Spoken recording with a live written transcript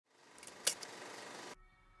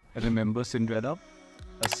Remember Cinderella?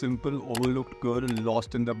 A simple, overlooked girl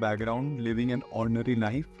lost in the background, living an ordinary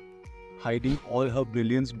life, hiding all her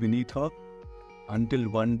brilliance beneath her, until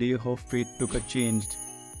one day her fate took a change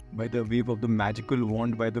by the wave of the magical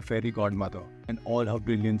wand by the fairy godmother, and all her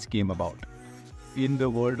brilliance came about. In the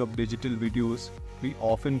world of digital videos, we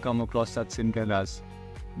often come across such Cinderellas,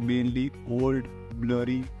 mainly old,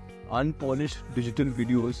 blurry, unpolished digital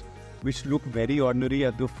videos which look very ordinary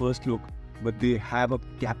at the first look, but they have a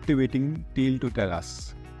captivating tale to tell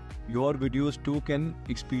us. Your videos too can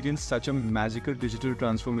experience such a magical digital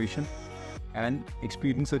transformation and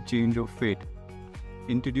experience a change of fate.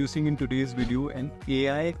 Introducing in today's video an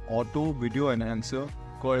AI auto video enhancer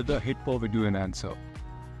called the HitPaw Video Enhancer.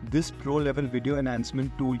 This pro-level video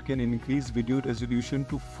enhancement tool can increase video resolution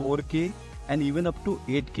to 4K and even up to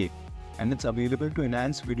 8K, and it's available to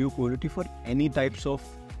enhance video quality for any types of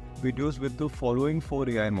videos with the following 4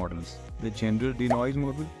 AI models: the general Denoise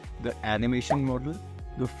model, the animation model,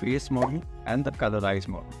 the face model, and the Colorize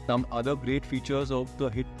model. Some other great features of the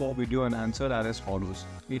HitPaw Video Enhancer are as follows.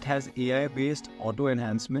 It has AI-based auto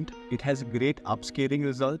enhancement, it has great upscaling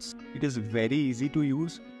results, it is very easy to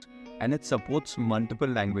use, and it supports multiple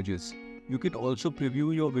languages. You can also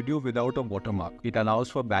preview your video without a watermark. It allows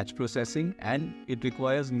for batch processing, and it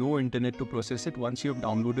requires no internet to process it once you have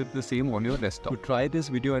downloaded the same on your desktop. To try this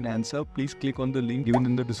video enhancer, please click on the link given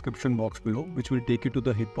in the description box below, which will take you to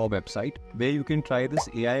the HitPaw website, where you can try this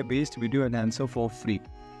AI-based video enhancer for free.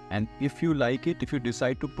 And if you like it, if you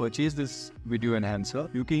decide to purchase this video enhancer,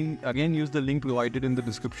 you can again use the link provided in the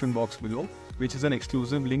description box below, which is an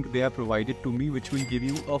exclusive link they have provided to me, which will give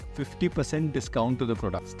you a 50% discount to the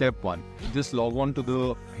product. Step 1. Just log on to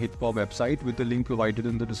the HitPaw website with the link provided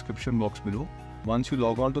in the description box below. Once you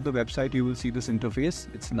log on to the website, you will see this interface.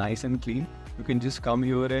 It's nice and clean. You can just come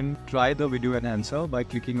here and try the video enhancer by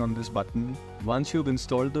clicking on this button. Once you've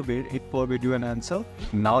installed the HitPaw Video Enhancer,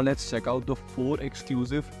 now let's check out the 4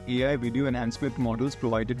 exclusive AI video enhancement models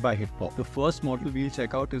provided by HitPaw. The first model we'll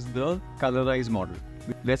check out is the Colorize model.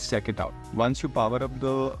 Let's check it out. Once you power up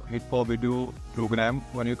the HitPaw video program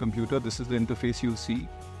on your computer, this is the interface you'll see.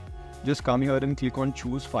 Just come here and click on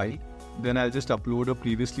choose file. Then I'll just upload a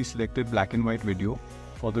previously selected black and white video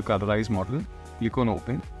for the Colorize model. Click on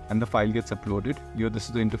open and the file gets uploaded. Here this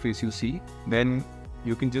is the interface you see. Then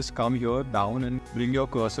you can just come here down and bring your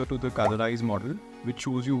cursor to the Colorize model, which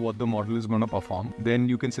shows you what the model is going to perform. Then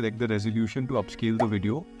you can select the resolution to upscale the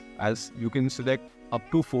video. As you can select up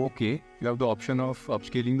to 4K, you have the option of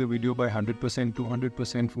upscaling the video by 100%,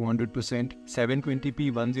 200%, 400%,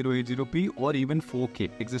 720p, 1080p, or even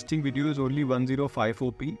 4K. Existing video is only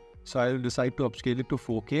 1054p. So I'll decide to upscale it to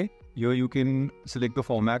 4K. Here you can select the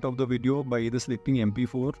format of the video by either selecting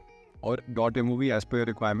MP4 or .mov as per your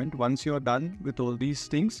requirement. Once you're done with all these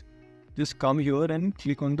things, just come here and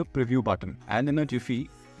click on the preview button. And in a jiffy,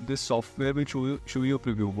 this software will show you a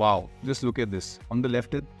preview. Wow, just look at this. On the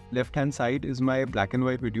left hand side is my black and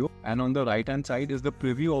white video, and on the right hand side is the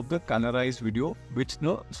preview of the colorized video which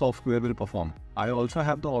the software will perform. I also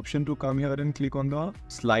have the option to come here and click on the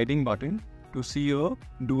sliding button to see a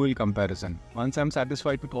dual comparison. Once I'm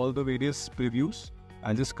satisfied with all the various previews,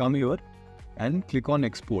 I'll just come here and click on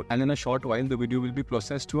export, and in a short while the video will be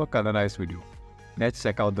processed to a colorized video. Let's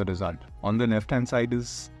check out the result. On the left hand side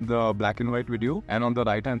is the black and white video, and on the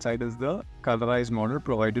right hand side is the colorized model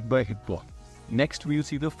provided by HitPaw. Next we'll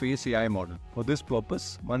see the face AI model. For this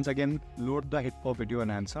purpose, once again load the HitPaw Video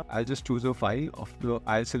Enhancer. I'll just choose a file of the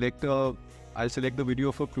I'll select the video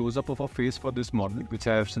of a close-up of a face for this model, which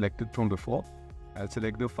I have selected from before. I'll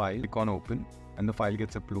select the file, click on open, and the file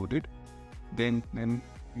gets uploaded. Then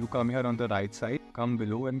you come here on the right side, come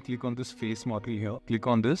below and click on this face model here. Click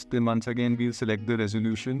on this. Then once again, we'll select the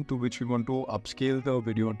resolution to which we want to upscale the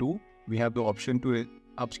video to. We have the option to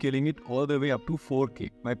upscaling it all the way up to 4K.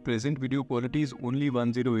 My present video quality is only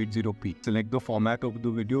 1080p. Select the format of the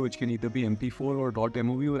video, which can either be MP4 or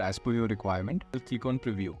 .mov or as per your requirement. I'll click on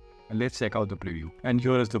preview. And let's check out the preview. And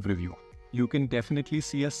here is the preview. You can definitely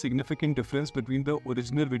see a significant difference between the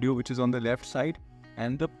original video, which is on the left side,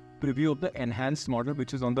 and the preview of the enhanced model,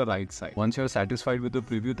 which is on the right side. Once you're satisfied with the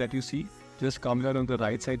preview that you see, just come here on the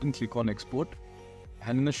right side and click on export.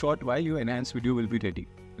 And in a short while, your enhanced video will be ready.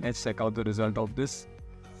 Let's check out the result of this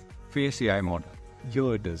face AI model.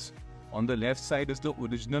 Here it is. On the left side is the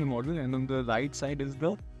original model, and on the right side is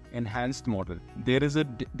the enhanced model. There is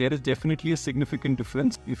definitely a significant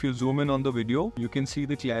difference. If you zoom in on the video, you can see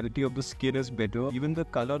the clarity of the skin is better. Even the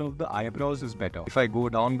color of the eyebrows is better. If I go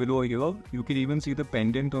down below here, you can even see the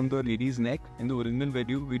pendant on the lady's neck. In the original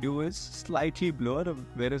video is slightly blurred,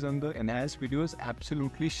 whereas on the enhanced video is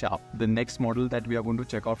absolutely sharp. The next model that we are going to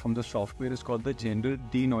check out from the software is called the general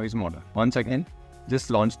denoise model. Once again,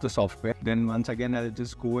 just launch the software. Then once again, I'll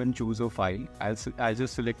just go and choose a file. I'll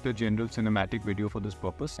just select a general cinematic video for this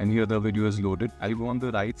purpose. And here the video is loaded. I'll go on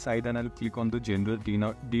the right side and I'll click on the general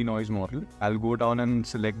denoise model. I'll go down and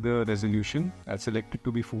select the resolution. I'll select it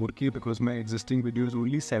to be 4K because my existing video is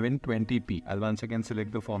only 720p. I'll once again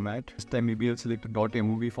select the format. This time maybe I'll select a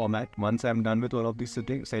 .mov format. Once I'm done with all of these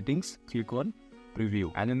settings, click on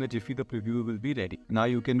preview. And in the jiffy, the preview will be ready. Now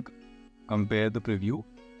you can compare the preview.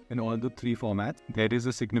 In all the three formats, there is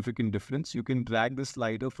a significant difference. You can drag the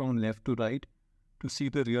slider from left to right to see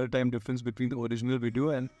the real-time difference between the original video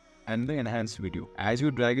and the enhanced video. As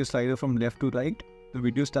you drag your slider from left to right, the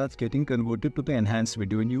video starts getting converted to the enhanced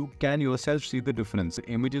video and you can yourself see the difference. The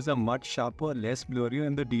images are much sharper, less blurry,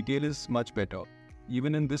 and the detail is much better.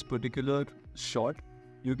 Even in this particular shot,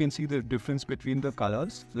 you can see the difference between the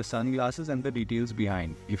colors, the sunglasses, and the details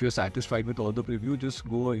behind. If you're satisfied with all the preview, just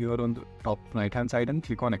go here on the top right hand side and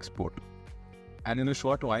click on export. And in a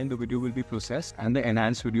short while, the video will be processed and the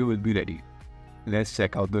enhanced video will be ready. Let's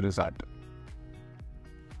check out the result.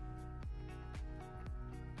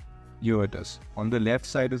 Here it is. On the left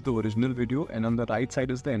side is the original video and on the right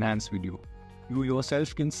side is the enhanced video. You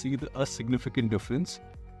yourself can see a significant difference.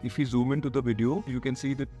 If you zoom into the video, you can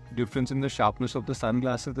see the difference in the sharpness of the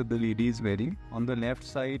sunglasses that the lady is wearing. On the left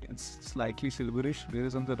side, it's slightly silverish,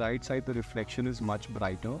 whereas on the right side, the reflection is much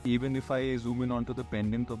brighter. Even if I zoom in onto the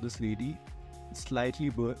pendant of this lady, it's slightly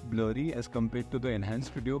blurry as compared to the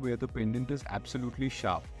enhanced video where the pendant is absolutely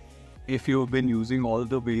sharp. If you've been using all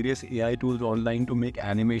the various AI tools online to make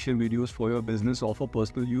animation videos for your business or for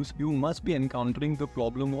personal use, you must be encountering the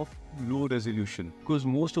problem of low resolution because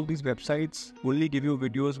most of these websites only give you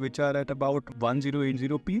videos which are at about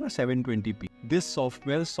 1080p or 720p. This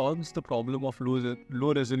software solves the problem of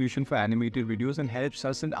low resolution for animated videos and helps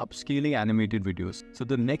us in upscaling animated videos. So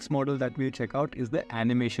the next model that we'll check out is the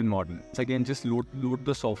animation model. So again, just load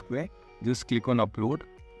the software, just click on upload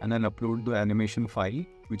and then upload the animation file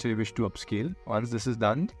which I wish to upscale. Once this is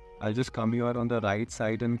done, I'll just come here on the right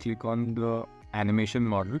side and click on the animation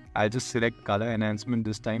model. I'll just select color enhancement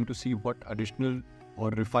this time to see what additional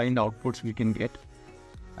or refined outputs we can get.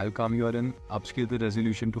 I'll come here and upscale the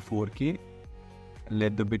resolution to 4K.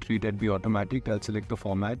 Let the bitrate be automatic. I'll select the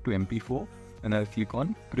format to MP4 and I'll click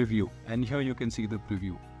on preview. And here you can see the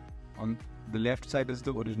preview. On the left side is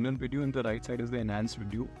the original video and the right side is the enhanced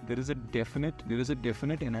video. There is a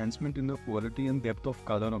definite enhancement in the quality and depth of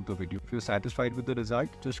color of the video. If you're satisfied with the result,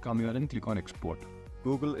 just come here and click on export.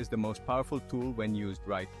 Google is the most powerful tool when used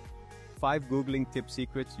right. 5 Googling tip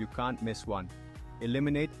secrets you can't miss. 1.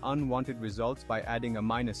 Eliminate unwanted results by adding a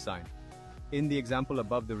minus sign. In the example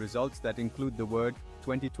above, the results that include the word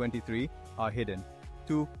 2023 are hidden.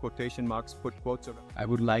 2. Quotation marks, put quotes around. I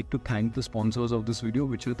would like to thank the sponsors of this video,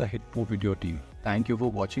 which is the HitPaw Video team. Thank you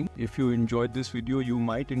for watching. If you enjoyed this video, you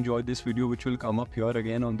might enjoy this video which will come up here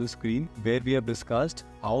again on the screen, where we have discussed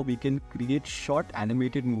how we can create short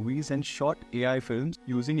animated movies and short AI films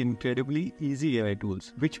using incredibly easy AI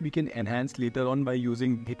tools, which we can enhance later on by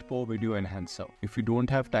using HitPaw Video Enhancer. If you don't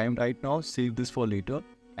have time right now, save this for later,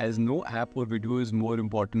 as no app or video is more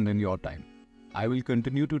important than your time. I will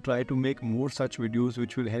continue to try to make more such videos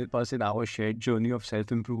which will help us in our shared journey of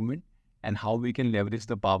self-improvement and how we can leverage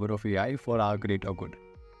the power of AI for our greater good.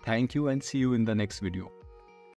 Thank you and see you in the next video.